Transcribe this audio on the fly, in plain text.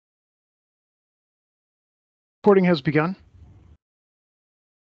Recording has begun.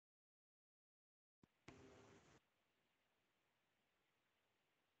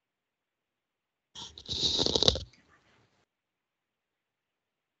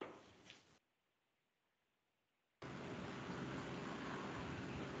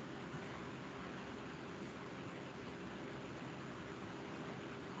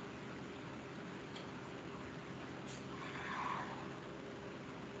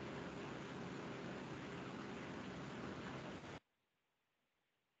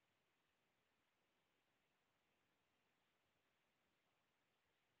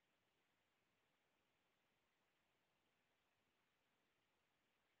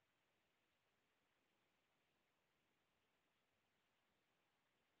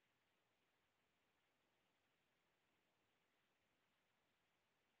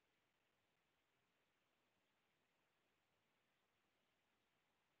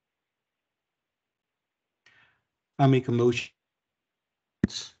 I'll make a motion.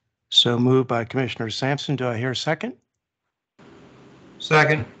 So moved by Commissioner Sampson. Do I hear a second?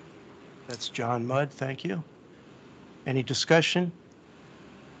 Second. That's John Mudd. Thank you. Any discussion?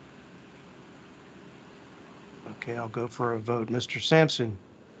 Okay, I'll go for a vote. Mr. Sampson,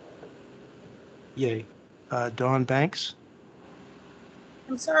 Yay. Dawn Banks,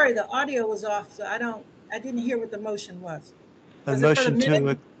 I'm sorry, the audio was off, so I didn't hear what the motion was. a Was it for the motion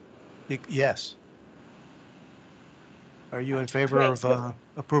minute? to, yes. Are you in favor Yes. of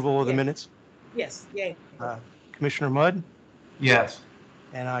approval of the Yes. minutes? Yes, yay. Commissioner Mudd? Yes.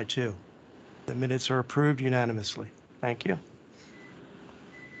 And I too. The minutes are approved unanimously. Thank you.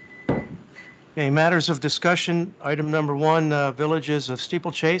 Okay, matters of discussion. Item number one, Villages of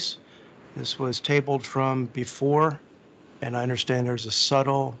Steeplechase. This was tabled from before, and I understand there's a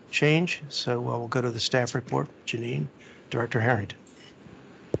subtle change. So we'll go to the staff report. Janine, Director Harrington.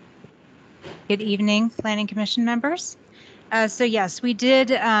 Good evening, Planning Commission members. So yes, we did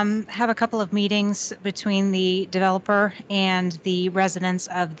have a couple of meetings between the developer and the residents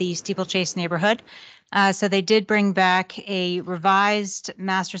of the Steeplechase neighborhood. So they did bring back a revised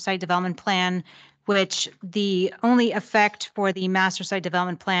master site development plan, which the only effect for the master site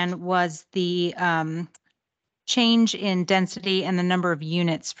development plan was the change in density and the number of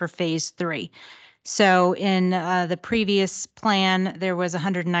units for phase 3. So in the previous plan, there was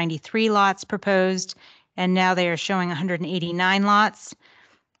 193 lots proposed, and now they are showing 189 lots.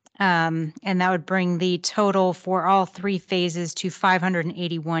 And that would bring the total for all 3 phases to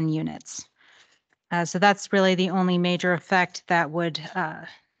 581 units. So that's really the only major effect that would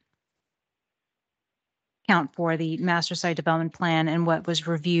count for the master site development plan and what was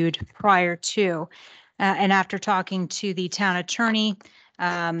reviewed prior to. And after talking to the town attorney,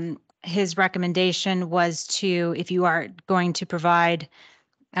 his recommendation was to, if you are going to provide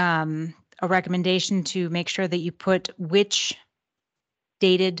a recommendation, to make sure that you put which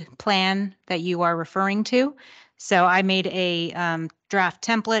dated plan that you are referring to. So I made a draft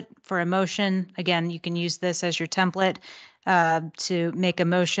template for a motion. Again, you can use this as your template to make a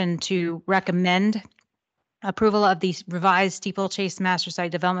motion to recommend approval of the revised Steeplechase Master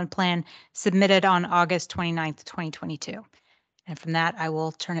Site Development Plan submitted on August 29th, 2022. And from that, I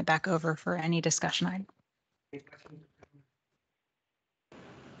will turn it back over for any discussion item.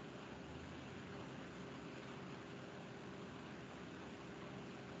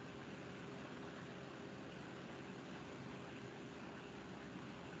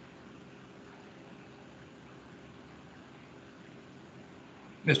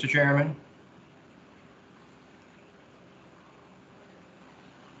 Mr. Chairman.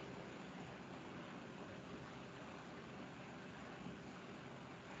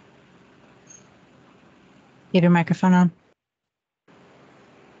 You have your microphone on.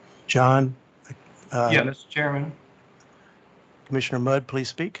 John? Yeah, Mr. Chairman. Commissioner Mudd, please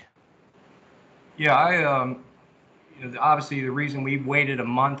speak. Yeah, obviously the reason we waited a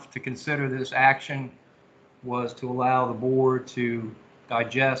month to consider this action was to allow the board to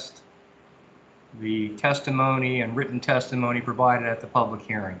digest the testimony and written testimony provided at the public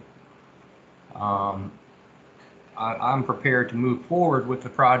hearing. I'm prepared to move forward with the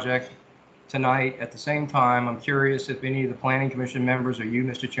project tonight. At the same time, I'm curious if any of the Planning Commission members or you,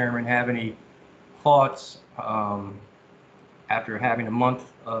 Mr. Chairman, have any thoughts after having a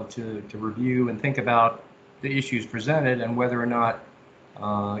month to review and think about the issues presented, and whether or not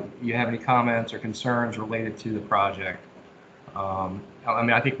you have any comments or concerns related to the project. I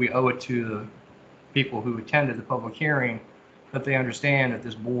mean, I think we owe it to the people who attended the public hearing that they understand that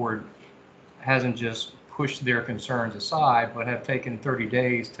this board hasn't just pushed their concerns aside, but have taken 30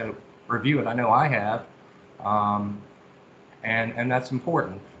 days to review it. I know I have, and that's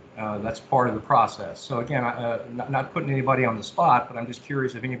important. That's part of the process. So again, not putting anybody on the spot, but I'm just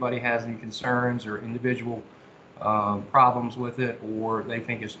curious if anybody has any concerns or individual problems with it, or they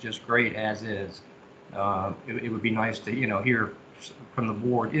think it's just great as is. It would be nice to, hear from the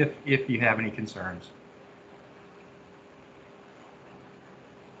board if you have any concerns.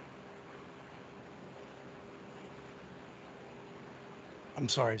 I'm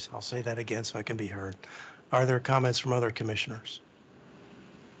sorry, I'll say that again so I can be heard. Are there comments from other commissioners?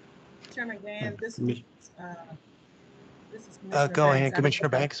 Chairman Gann, this Commis- is Commissioner Go ahead, Banks. Commissioner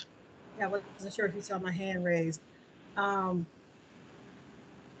Banks. I wasn't sure if you saw my hand raised. The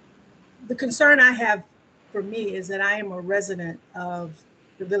concern I have for me is that I am a resident of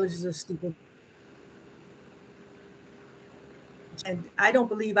the villages of Steeple. And I don't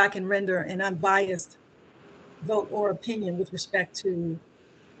believe I can render an unbiased vote or opinion with respect to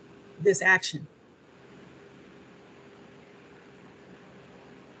this action.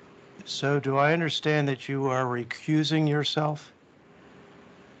 So do I understand that you are recusing yourself?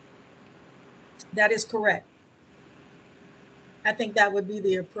 That is correct. I think that would be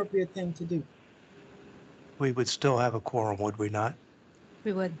the appropriate thing to do. We would still have a quorum, would we not?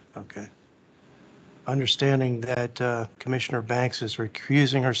 We would. Okay. Understanding that Commissioner Banks is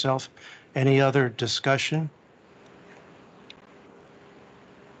recusing herself, any other discussion?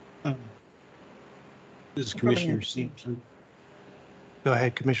 This is I'm probably Commissioner interested. Sampson. Go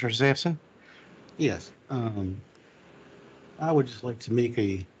ahead, Commissioner Sampson. Yes, I would just like to make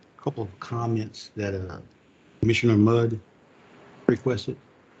a couple of comments that Commissioner Mudd requested.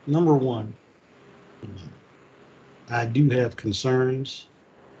 Number one, I do have concerns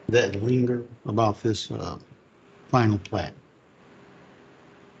that linger about this final plat.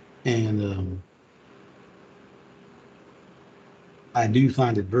 And I do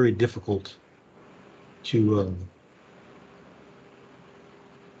find it very difficult to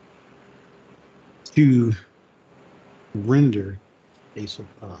render a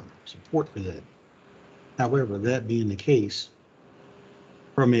support for that. However, that being the case,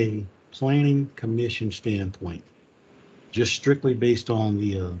 from a planning commission standpoint, just strictly based on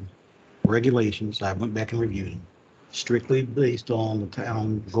the regulations, I went back and reviewed them, strictly based on the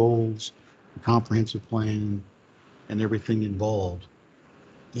town goals, the comprehensive plan, and everything involved.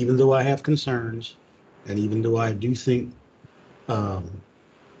 Even though I have concerns, and even though I do think,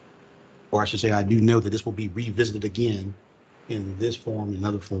 or I should say, I do know that this will be revisited again in this form and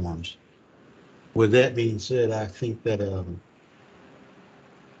other forms. With that being said, I think that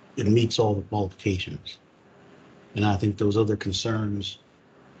it meets all the qualifications. And I think those other concerns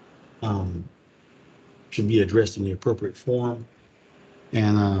should be addressed in the appropriate form.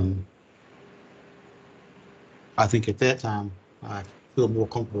 And I think at that time, I feel more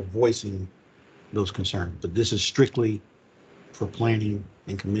comfortable voicing those concerns. But this is strictly for planning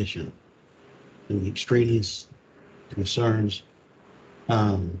and commission. And the extraneous concerns,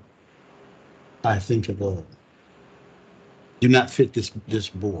 I think do not fit this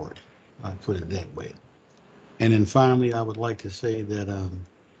board. I put it that way. And then finally, I would like to say that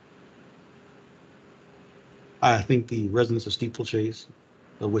I think the residents of Steeplechase,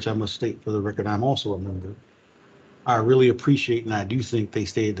 of which I must state for the record, I'm also a member, I really appreciate, and I do think they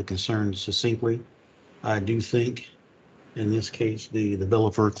stated the concerns succinctly. I do think, in this case, the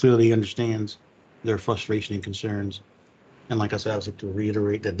developer clearly understands their frustration and concerns. And like I said, I would like to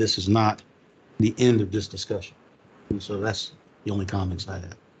reiterate that this is not the end of this discussion. And so that's the only comments I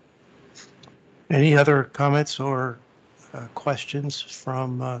have. Any other comments or questions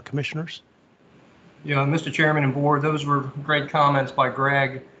from commissioners? Mr. Chairman and board, those were great comments by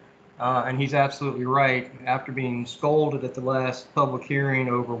Greg. And he's absolutely right. After being scolded at the last public hearing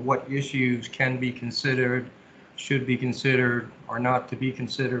over what issues can be considered, should be considered, or not to be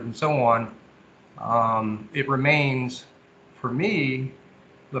considered, and so on, it remains, for me,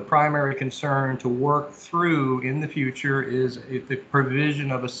 the primary concern to work through in the future is the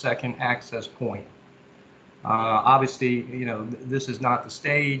provision of a second access point. Obviously, this is not the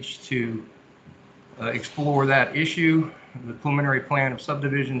stage to explore that issue. The preliminary plan of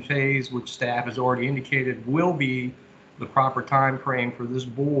subdivision phase, which staff has already indicated will be the proper time frame for this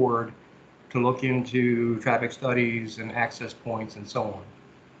board to look into traffic studies and access points and so on.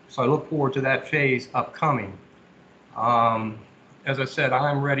 So I look forward to that phase upcoming. As I said,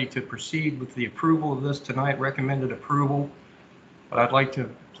 I'm ready to proceed with the approval of this tonight, recommended approval, but I'd like to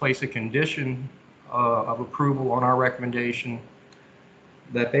place a condition of approval on our recommendation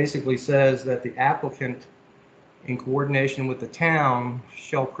that basically says that the applicant, in coordination with the town,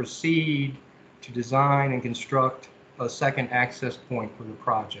 shall proceed to design and construct a second access point for the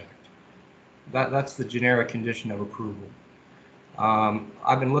project. That's the generic condition of approval.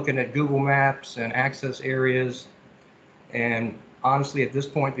 I've been looking at Google Maps and access areas, and honestly, at this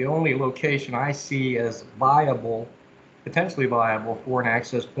point, the only location I see as viable, potentially viable for an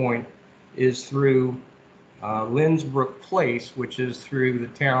access point is through Lindsbrook Place, which is through the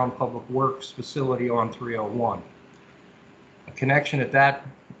town public works facility on 301. A connection at that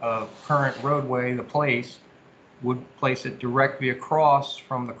current roadway, the place, would place it directly across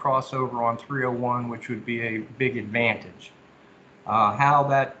from the crossover on 301, which would be a big advantage. How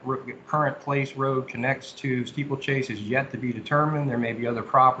that current place road connects to Steeplechase is yet to be determined. There may be other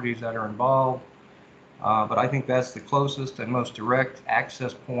properties that are involved, but I think that's the closest and most direct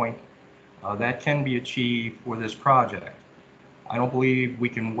access point that can be achieved for this project. I don't believe we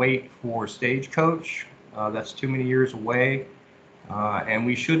can wait for Stagecoach. That's too many years away. And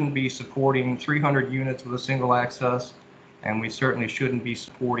we shouldn't be supporting 300 units with a single access, and we certainly shouldn't be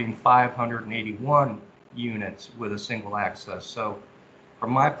supporting 581 units with a single access. So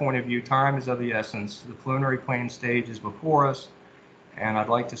from my point of view, time is of the essence. The preliminary plan stage is before us, and I'd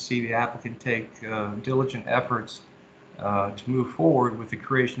like to see the applicant take diligent efforts to move forward with the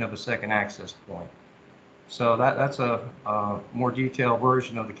creation of a second access point. So that's a more detailed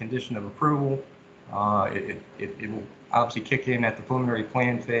version of the condition of approval. It will obviously kick in at the preliminary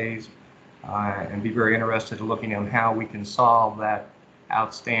plan phase and be very interested in looking at how we can solve that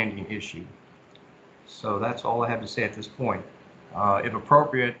outstanding issue. So that's all I have to say at this point. If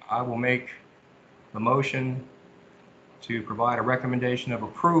appropriate, I will make the motion to provide a recommendation of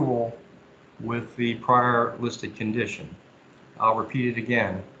approval with the prior listed condition. I'll repeat it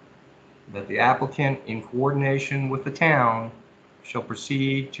again, that the applicant, in coordination with the town, shall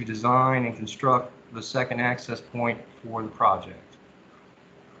proceed to design and construct the second access point for the project.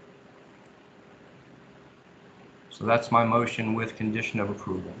 So that's my motion with condition of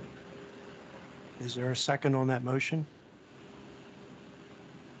approval. Is there a second on that motion?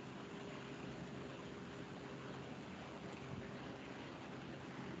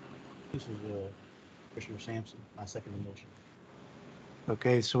 This is Commissioner Sampson. I second the motion.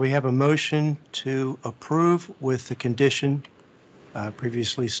 Okay, so we have a motion to approve with the condition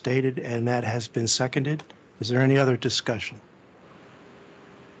previously stated, and that has been seconded. Is there any other discussion?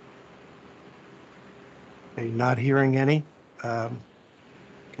 Okay, not hearing any.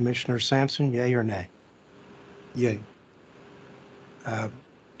 Commissioner Sampson, yea or nay? Yay.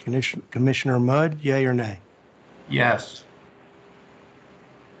 Commissioner Mudd, yea or nay? Yes.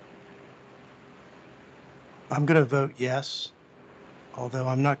 I'm going to vote yes, although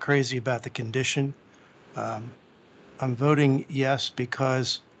I'm not crazy about the condition. I'm voting yes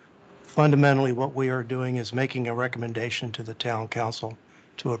because fundamentally what we are doing is making a recommendation to the town council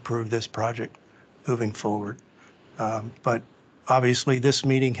to approve this project moving forward. But obviously this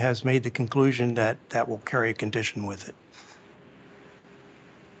meeting has made the conclusion that that will carry a condition with it.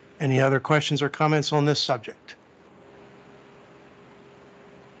 Any other questions or comments on this subject?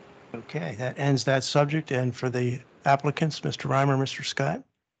 Okay, that ends that subject. And for the applicants, Mr. Reimer, Mr. Scott,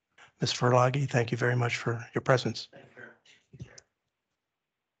 Ms. Verlage, thank you very much for your presence.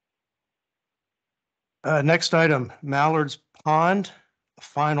 Next item, Mallard's Pond,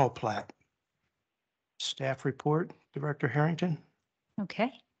 final plat. Staff report, Director Harrington.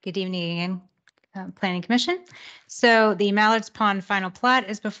 Okay, good evening again, Planning Commission. So the Mallard's Pond final plat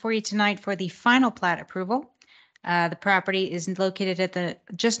is before you tonight for the final plat approval. The property is located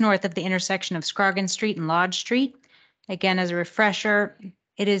at just north of the intersection of Scroggin Street and Lodge Street. Again, as a refresher,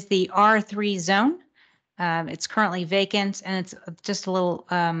 it is the R3 zone. It's currently vacant and it's just a little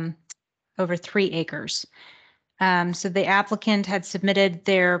over 3 acres. So the applicant had submitted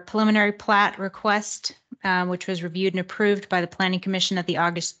their preliminary plat request, which was reviewed and approved by the Planning Commission at the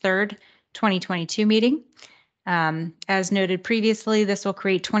August 3rd, 2022 meeting. As noted previously, this will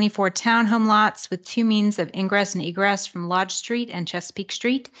create 24 townhome lots with 2 means of ingress and egress from Lodge Street and Chesapeake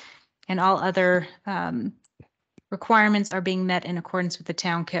Street, and all other requirements are being met in accordance with the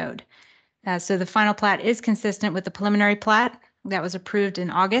town code. So the final plat is consistent with the preliminary plat that was approved in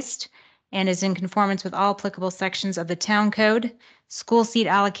August and is in conformance with all applicable sections of the town code. School seat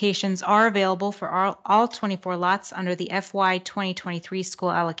allocations are available for all 24 lots under the FY 2023 school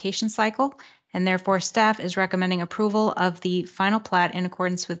allocation cycle, and therefore staff is recommending approval of the final plat in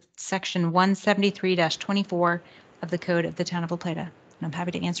accordance with section 173-24 of the code of the town of La Plata. And I'm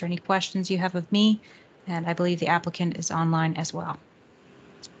happy to answer any questions you have of me, and I believe the applicant is online as well.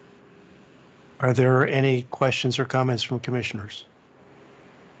 Are there any questions or comments from commissioners?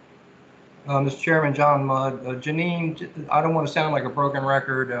 Mr. Chairman, John Mudd. Janine, I don't want to sound like a broken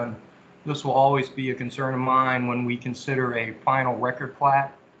record. This will always be a concern of mine when we consider a final record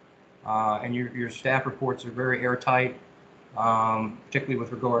plat. And your staff reports are very airtight. particularly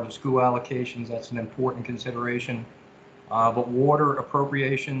with regard to school allocations. That's an important consideration. But water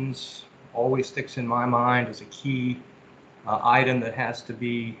appropriations always sticks in my mind as a key item that has to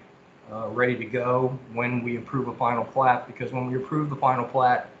be ready to go when we approve a final plat, because when we approve the final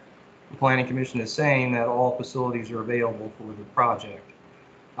plat, the Planning Commission is saying that all facilities are available for the project.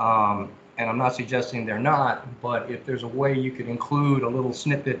 And I'm not suggesting they're not, but if there's a way you could include a little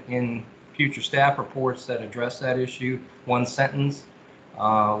snippet in future staff reports that address that issue, one sentence,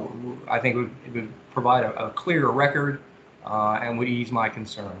 I think it would provide a clearer record and would ease my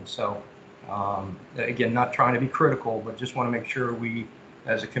concerns. So again, not trying to be critical, but just want to make sure we,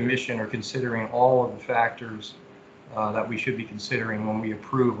 as a commission, are considering all of the factors that we should be considering when we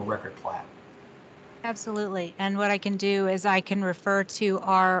approve a record plat. Absolutely. And what I can do is I can refer to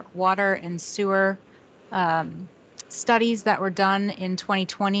our water and sewer studies that were done in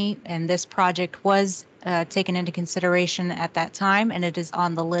 2020, and this project was taken into consideration at that time, and it is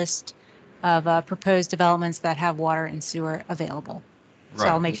on the list of proposed developments that have water and sewer available. So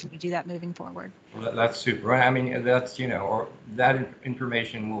I'll make sure we do that moving forward. Well, that's super. Right? I mean, that's, or that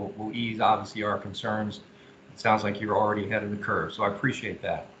information will ease, obviously, our concerns. It sounds like you're already ahead of the curve, so I appreciate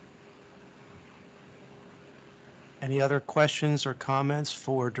that. Any other questions or comments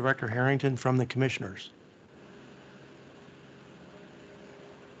for Director Harrington from the commissioners?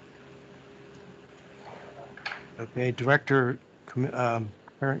 Okay, Director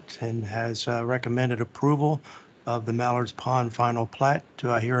Harrington has recommended approval of the Mallards Pond final plat. Do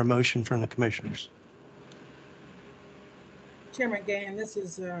I hear a motion from the commissioners? Chairman Gann, this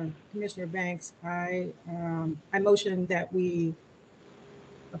is Commissioner Banks. I motion that we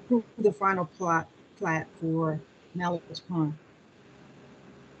approve the final plat for Mallards Pond.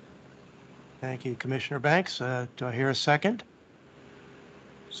 Thank you, Commissioner Banks. Do I hear a second?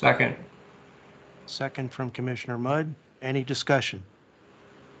 Second. Second from Commissioner Mudd. Any discussion?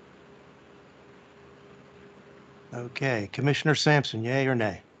 Okay, Commissioner Sampson, yay or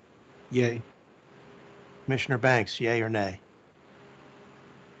nay? Yay. Commissioner Banks, yay or nay?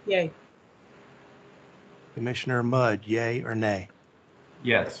 Yay. Commissioner Mudd, yay or nay?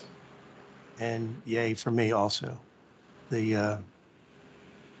 Yes. And yay for me also. The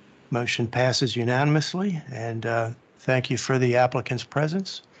motion passes unanimously, and thank you for the applicant's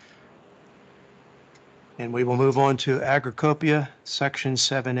presence. And we will move on to Agricopia, Section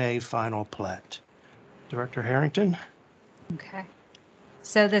 7A, final plat. Director Harrington? Okay.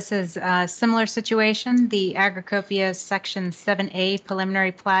 So this is a similar situation. The Agricopia Section 7A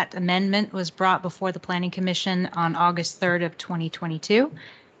preliminary plat amendment was brought before the Planning Commission on August 3rd of 2022.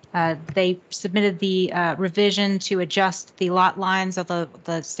 They submitted the revision to adjust the lot lines of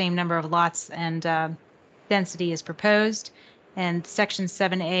the same number of lots and density is proposed. And Section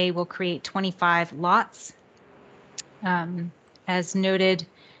 7A will create 25 lots. As noted,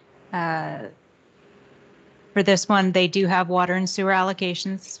 for this one, they do have water and sewer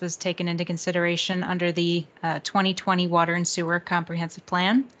allocations. This was taken into consideration under the 2020 Water and Sewer Comprehensive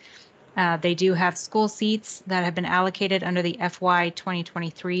Plan. They do have school seats that have been allocated under the FY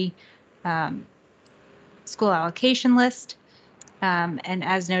 2023 school allocation list. And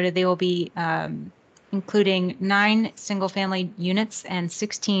as noted, they will be including 9 single-family units and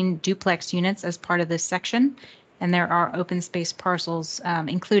 16 duplex units as part of this section. And there are open space parcels,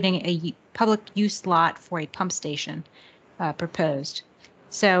 including a public use lot for a pump station proposed.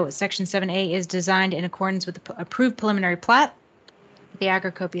 So Section 7A is designed in accordance with the approved preliminary plat, the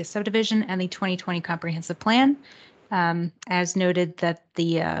Agricopia subdivision, and the 2020 comprehensive plan. As noted, that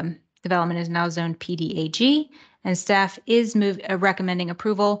the development is now zoned PDAG, and staff is recommending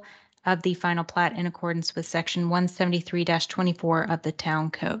approval of the final plat in accordance with Section 173-24 of the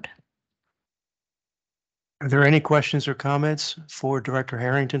Town Code. Are there any questions or comments for Director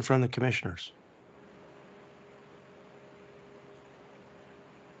Harrington from the commissioners?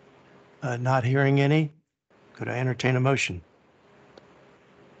 Not hearing any. Could I entertain a motion?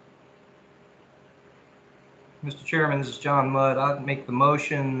 Mr. Chairman, this is John Mudd. I'd make the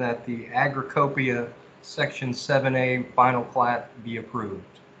motion that the Agricopia Section 7A final plat be approved.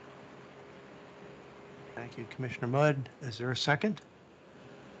 Thank you, Commissioner Mudd. Is there a second?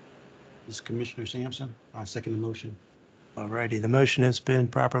 This is Commissioner Sampson. I second the motion. All righty, the motion has been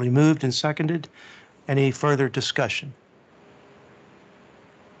properly moved and seconded. Any further discussion?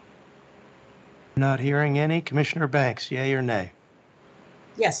 Not hearing any. Commissioner Banks, yay or nay?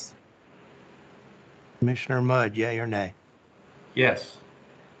 Yes. Commissioner Mudd, yay or nay? Yes.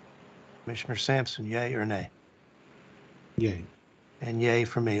 Commissioner Sampson, yay or nay? Yay. And yay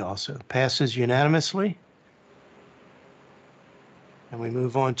for me also. Passes unanimously. And we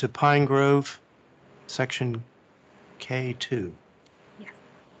move on to Pine Grove, Section K2.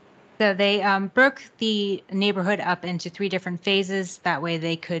 So they broke the neighborhood up into 3 different phases. That way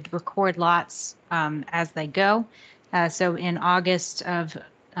they could record lots as they go. So in August of,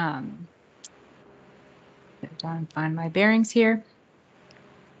 find my bearings here.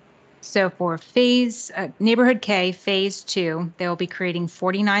 So for neighborhood K, phase 2, they will be creating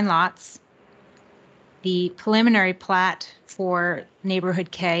 49 lots. The preliminary plat for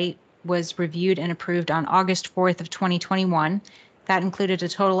neighborhood K was reviewed and approved on August 4th of 2021. That included a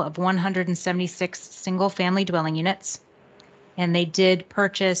total of 176 single-family dwelling units. And they did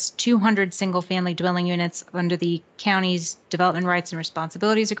purchase 200 single-family dwelling units under the county's Development Rights and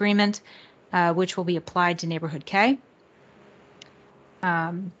Responsibilities Agreement, which will be applied to neighborhood K.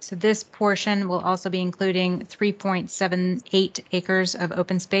 So this portion will also be including 3.78 acres of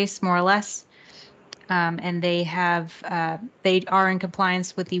open space, more or less. And they are in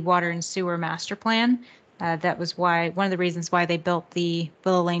compliance with the water and sewer master plan. That was one of the reasons why they built the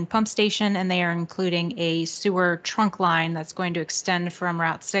Willow Lane pump station, and they are including a sewer trunk line that's going to extend from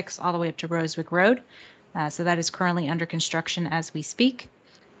Route 6 all the way up to Rosewick Road. So that is currently under construction as we speak.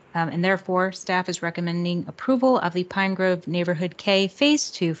 And therefore, staff is recommending approval of the Pine Grove Neighborhood K Phase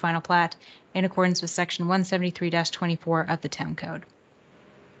 2 final plat in accordance with Section 173-24 of the Town Code.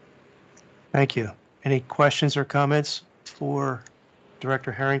 Thank you. Any questions or comments for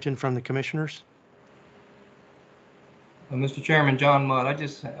Director Harrington from the commissioners? Mr. Chairman, John Mudd, I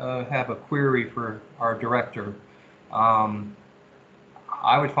just have a query for our director.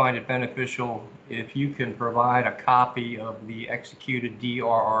 I would find it beneficial if you can provide a copy of the executed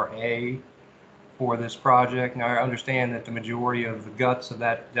DRRA for this project. Now, I understand that the majority of the guts of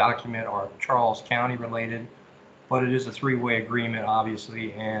that document are Charles County related, but it is a 3-way agreement,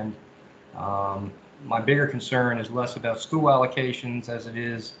 obviously, and my bigger concern is less about school allocations as it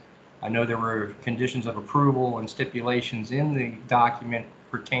is. I know there were conditions of approval and stipulations in the document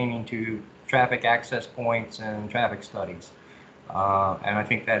pertaining to traffic access points and traffic studies. And I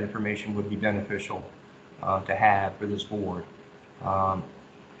think that information would be beneficial to have for this board. A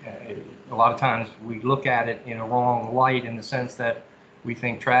lot of times we look at it in a wrong light in the sense that we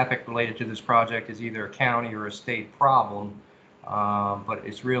think traffic related to this project is either a county or a state problem, but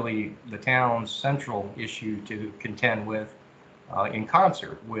it's really the town's central issue to contend with in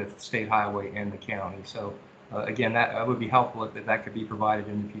concert with State Highway and the county. So again, that would be helpful if that could be provided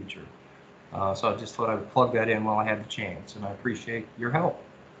in the future. So I just thought I would plug that in while I had the chance, and I appreciate your help.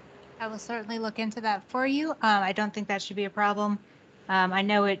 I will certainly look into that for you. I don't think that should be a problem. I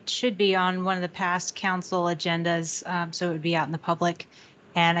know it should be on one of the past council agendas, so it would be out in the public.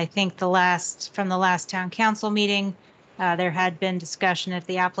 And I think from the last town council meeting, there had been discussion. If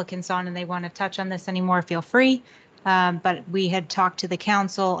the applicant's on and they want to touch on this anymore, feel free. But we had talked to the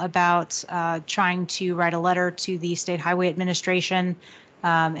council about trying to write a letter to the State Highway Administration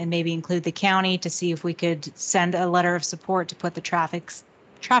and maybe include the county to see if we could send a letter of support to put the traffic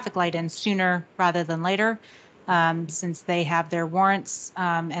light in sooner rather than later, since they have their warrants.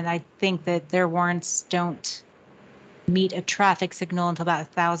 And I think that their warrants don't meet a traffic signal until about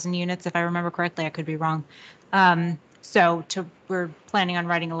 1,000 units, if I remember correctly. I could be wrong. So we're planning on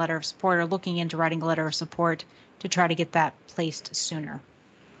writing a letter of support or looking into writing a letter of support to try to get that placed sooner.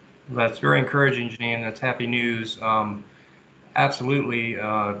 That's very encouraging, Janine. That's happy news. Absolutely.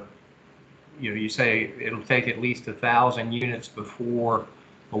 You say it'll take at least 1,000 units before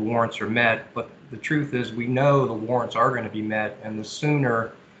the warrants are met, but the truth is we know the warrants are going to be met, and the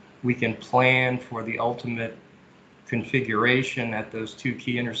sooner we can plan for the ultimate configuration at those 2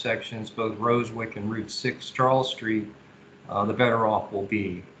 key intersections, both Rosewick and Route 6 Charles Street, the better off we'll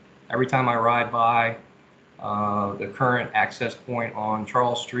be. Every time I ride by the current access point on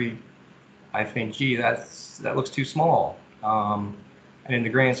Charles Street, I think, gee, that looks too small. And in the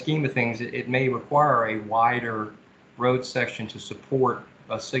grand scheme of things, it may require a wider road section to support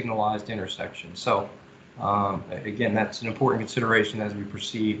a signalized intersection. So again, that's an important consideration as we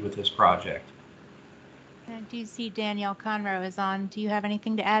proceed with this project. And do you see Danielle Conroe is on? Do you have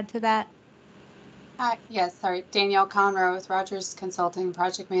anything to add to that? Hi, yes, sorry. Danielle Conroe with Rogers Consulting,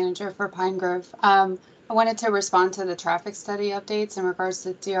 Project Manager for Pine Grove. I wanted to respond to the traffic study updates in regards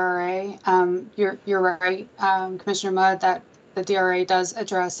to DRA. You're right, Commissioner Mudd, that the DRA does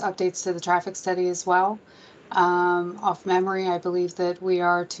address updates to the traffic study as well. Off memory, I believe that we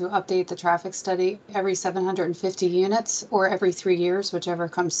are to update the traffic study every 750 units or every 3 years, whichever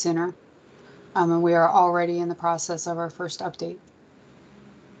comes sooner. And we are already in the process of our first update.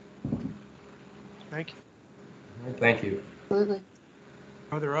 Thank you. Thank you. Absolutely.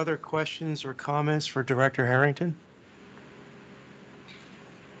 Are there other questions or comments for Director Harrington?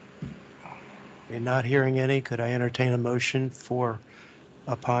 And not hearing any, could I entertain a motion for,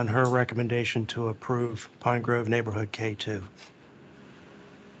 upon her recommendation, to approve Pine Grove Neighborhood K2?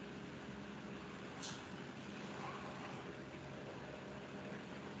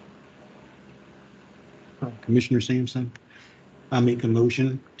 Commissioner Sampson, I make a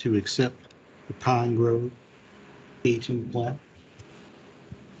motion to accept the Pine Grove K2 plat.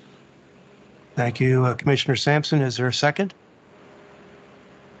 Thank you, Commissioner Sampson. Is there a second?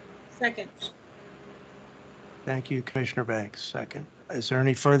 Second. Thank you, Commissioner Banks. Second. Is there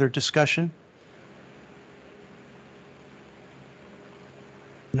any further discussion?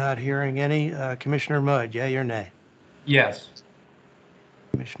 Not hearing any. Commissioner Mudd, yea or nay? Yes.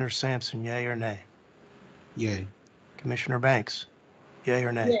 Commissioner Sampson, yea or nay? Yay. Commissioner Banks, yea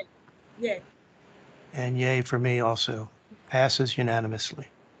or nay? Yeah. And yea for me also. Passes unanimously.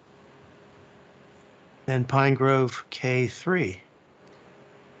 Then Pine Grove K3.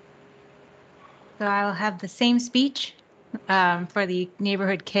 So I'll have the same speech for the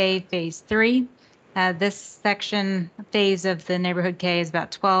Neighborhood K Phase 3. This section phase of the Neighborhood K is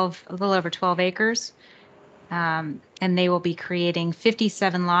about a little over 12 acres. And they will be creating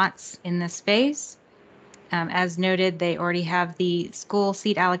 57 lots in this phase. As noted, they already have the school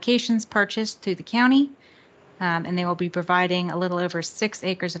seat allocations purchased through the county. And they will be providing a little over 6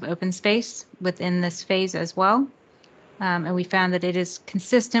 acres of open space within this phase as well. And we found that it is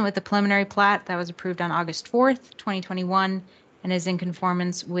consistent with the preliminary plat that was approved on August 4th, 2021, and is in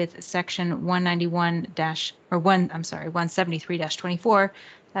conformance with section 173-24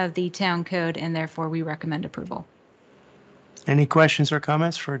 of the town code, and therefore we recommend approval. Any questions or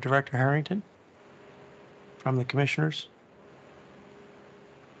comments for Director Harrington from the commissioners?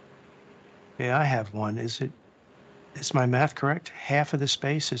 Yeah, I have one. Is my math correct? Half of the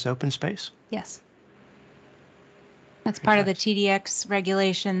space is open space? Yes. That's part of the TDX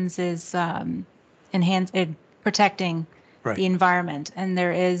regulations is protecting Right. the environment. And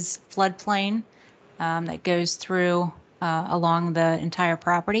there is floodplain that goes through along the entire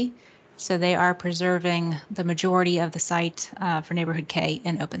property. So they are preserving the majority of the site for Neighborhood K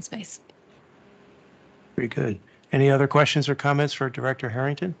in open space. Very good. Any other questions or comments for Director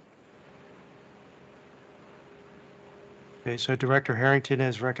Harrington? Okay, so Director Harrington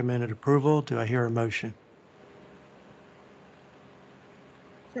has recommended approval. Do I hear a motion?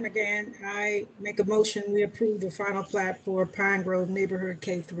 Again, I make a motion, we approve the final plat for Pine Grove Neighborhood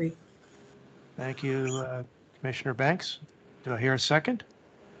K3. Thank you, Commissioner Banks. Do I hear a second?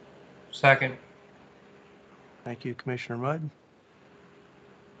 Second. Thank you, Commissioner Mudd.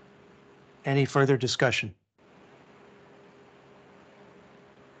 Any further discussion?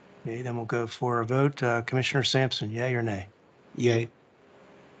 Okay, then we'll go for a vote. Commissioner Sampson, yea or nay? Yay.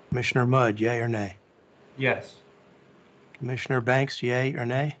 Commissioner Mudd, yea or nay? Yes. Commissioner Banks, yea or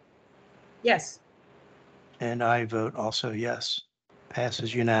nay? Yes. And I vote also yes.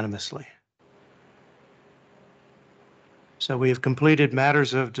 Passes unanimously. So we have completed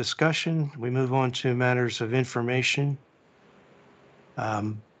matters of discussion. We move on to matters of information.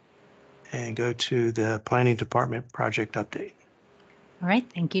 And go to the Planning Department project update. All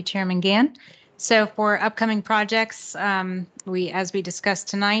right, thank you, Chairman Gann. So for upcoming projects, as we discussed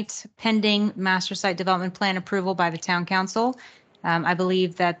tonight, pending master site development plan approval by the town council. I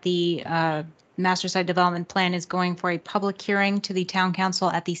believe that the master site development plan is going for a public hearing to the town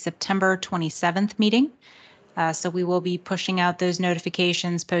council at the September 27th meeting. So we will be pushing out those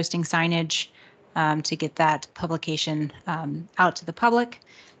notifications, posting signage to get that publication out to the public.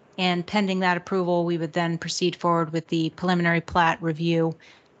 And pending that approval, we would then proceed forward with the preliminary plat review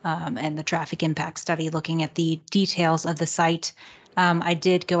and the traffic impact study, looking at the details of the site. I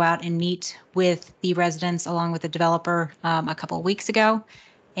did go out and meet with the residents along with the developer a couple of weeks ago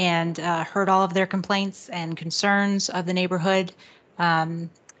and heard all of their complaints and concerns of the neighborhood.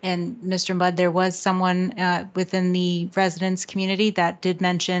 And Mr. Mudd, there was someone within the residents community that did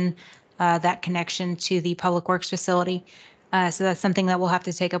mention that connection to the public works facility. So that's something that we'll have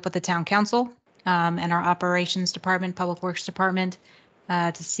to take up with the town council and our operations department, public works department,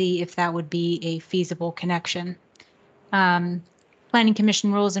 to see if that would be a feasible connection. Planning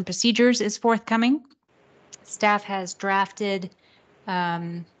Commission rules and procedures is forthcoming. Staff has drafted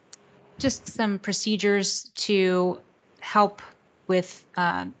just some procedures to help with,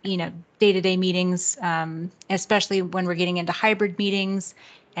 day-to-day meetings, especially when we're getting into hybrid meetings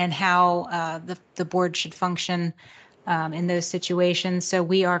and how the board should function in those situations. So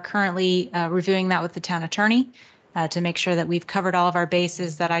we are currently reviewing that with the town attorney to make sure that we've covered all of our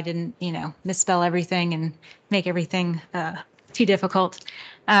bases, that I didn't, misspell everything and make everything too difficult.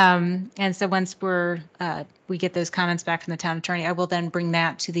 And so once we get those comments back from the town attorney, I will then bring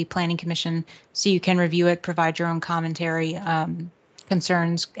that to the planning commission so you can review it, provide your own commentary,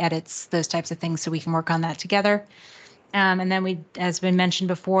 concerns, edits, those types of things, so we can work on that together. And then we, as been mentioned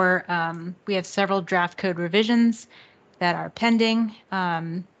before, we have several draft code revisions that are pending.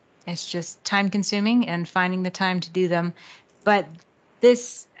 It's just time consuming and finding the time to do them. But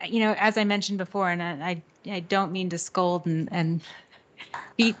this, as I mentioned before, and I don't mean to scold and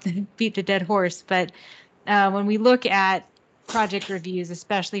beat the dead horse, but when we look at project reviews,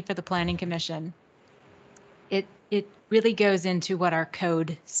 especially for the planning commission, it really goes into what our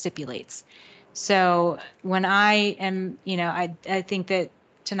code stipulates. So when I am, I think that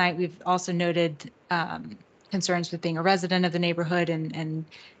tonight we've also noted concerns with being a resident of the neighborhood and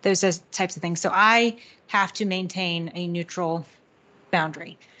those types of things. So I have to maintain a neutral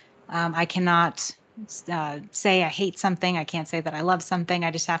boundary. I cannot say I hate something. I can't say that I love something.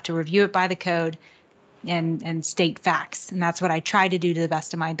 I just have to review it by the code and state facts. And that's what I try to do to the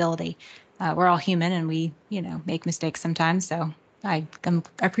best of my ability. We're all human and we, make mistakes sometimes. So I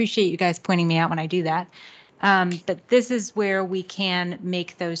appreciate you guys pointing me out when I do that. But this is where we can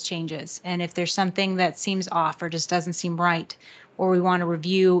make those changes. And if there's something that seems off or just doesn't seem right, or we want to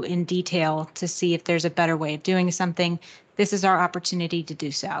review in detail to see if there's a better way of doing something, this is our opportunity to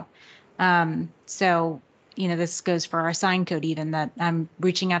do so. This goes for our sign code even, that I'm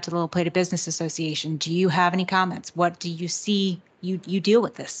reaching out to the Little Plata Business Association. Do you have any comments? What do you see? You deal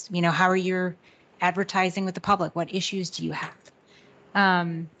with this? How are you advertising with the public? What issues do you have?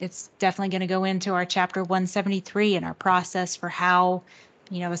 It's definitely going to go into our chapter 173 and our process for how,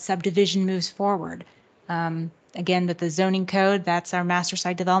 a subdivision moves forward. Again, with the zoning code, that's our master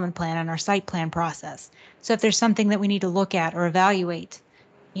site development plan and our site plan process. So if there's something that we need to look at or evaluate,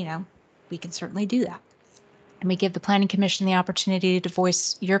 we can certainly do that. And we give the planning commission the opportunity to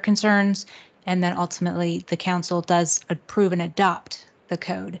voice your concerns. And then ultimately the council does approve and adopt the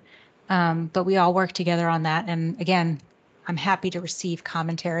code. But we all work together on that. And again, I'm happy to receive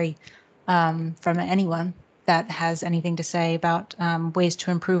commentary from anyone that has anything to say about ways to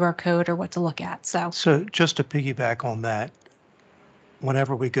improve our code or what to look at. So just to piggyback on that,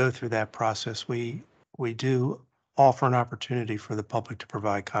 whenever we go through that process, we do offer an opportunity for the public to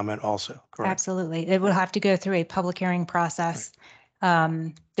provide comment also, correct? Absolutely. It will have to go through a public hearing process.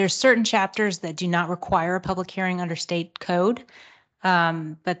 There's certain chapters that do not require a public hearing under state code,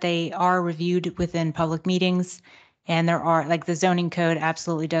 but they are reviewed within public meetings. And there are, like the zoning code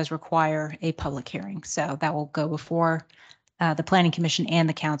absolutely does require a public hearing. So that will go before the planning commission and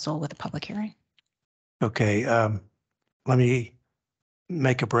the council with a public hearing. Okay, let me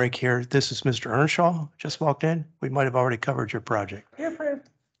make a break here. This is Mr. Earnshaw, just walked in. We might have already covered your project. You're approved.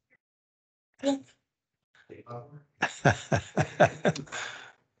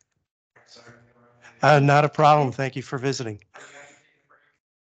 Not a problem. Thank you for visiting.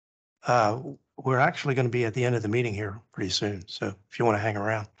 We're actually going to be at the end of the meeting here pretty soon. So if you want to hang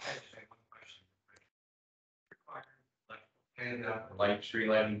around. And light street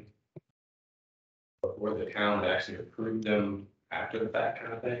lighting before the town actually approved them after the fact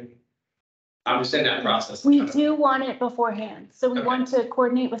kind of thing. I'm just in that process. We do want it beforehand. So we want to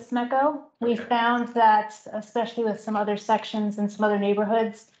coordinate with SMECO. We found that, especially with some other sections and some other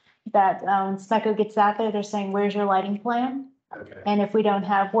neighborhoods, that when SMECO gets out there, they're saying, where's your lighting plan? Okay. And if we don't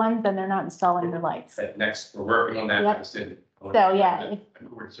have one, then they're not installing the lights. Next, we're working on that. Yep. So, yeah,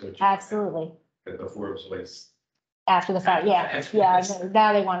 absolutely. But before it was always. After the fact, yeah, yeah,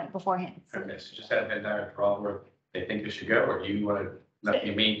 now they want it beforehand. Okay, so just have been direct problem where they think this should go, or you want to, not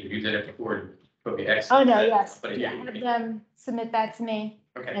you mean, you did it before, you put the X. Oh, no, yes, But yeah, yeah. have them submit that to me,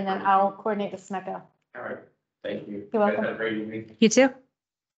 Okay. and then I'll coordinate with SMECO. All right, thank you. You're welcome. Have a great evening. You too.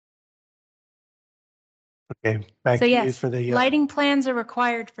 Okay, back So to you yes, for the lighting plans are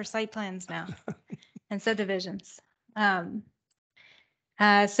required for site plans now and subdivisions.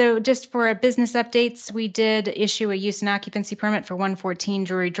 So just for business updates, we did issue a use and occupancy permit for 114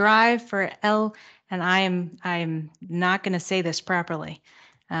 Drury Drive for L, and I'm not going to say this properly.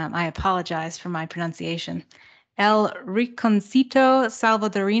 I apologize for my pronunciation. El Rinconcito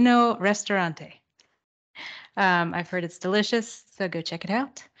Salvadorino Restaurante. I've heard it's delicious, so go check it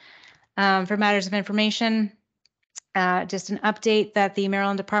out. For matters of information, just an update that the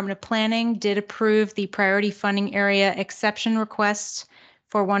Maryland Department of Planning did approve the priority funding area exception request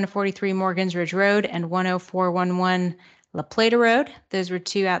for 143 Morgan's Ridge Road and 10411 La Plata Road. Those were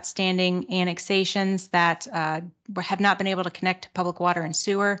two outstanding annexations that have not been able to connect to public water and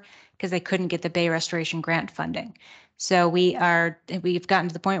sewer because they couldn't get the Bay Restoration Grant funding. So we've gotten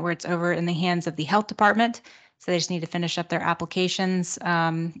to the point where it's over in the hands of the Health Department. So they just need to finish up their applications,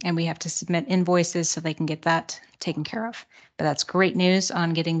 and we have to submit invoices so they can get that taken care of. But that's great news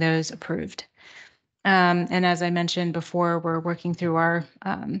on getting those approved. And as I mentioned before, we're working through our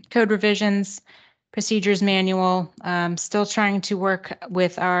code revisions, procedures manual, still trying to work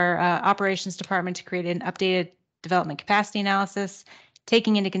with our operations department to create an updated development capacity analysis,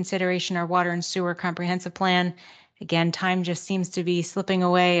 taking into consideration our water and sewer comprehensive plan. Again, time just seems to be slipping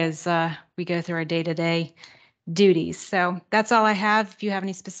away as we go through our day-to-day duties. So that's all I have. If you have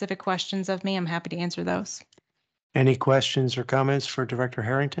any specific questions of me, I'm happy to answer those. Any questions or comments for Director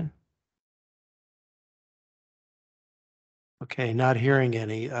Harrington? Okay, not hearing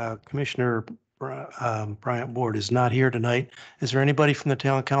any. Commissioner Bryant Ward is not here tonight. Is there anybody from the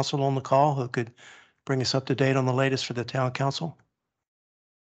town council on the call who could bring us up to date on the latest for the town council?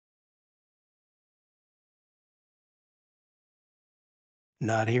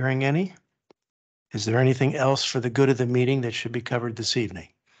 Not hearing any. Is there anything else for the good of the meeting that should be covered this evening?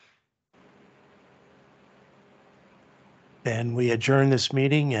 Then we adjourn this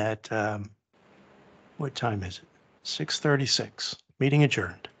meeting at, what time is it? 6:36. Meeting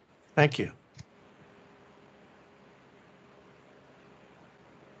adjourned. Thank you.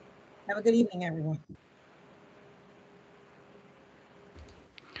 Have a good evening, everyone.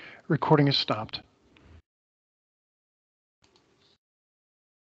 Recording is stopped.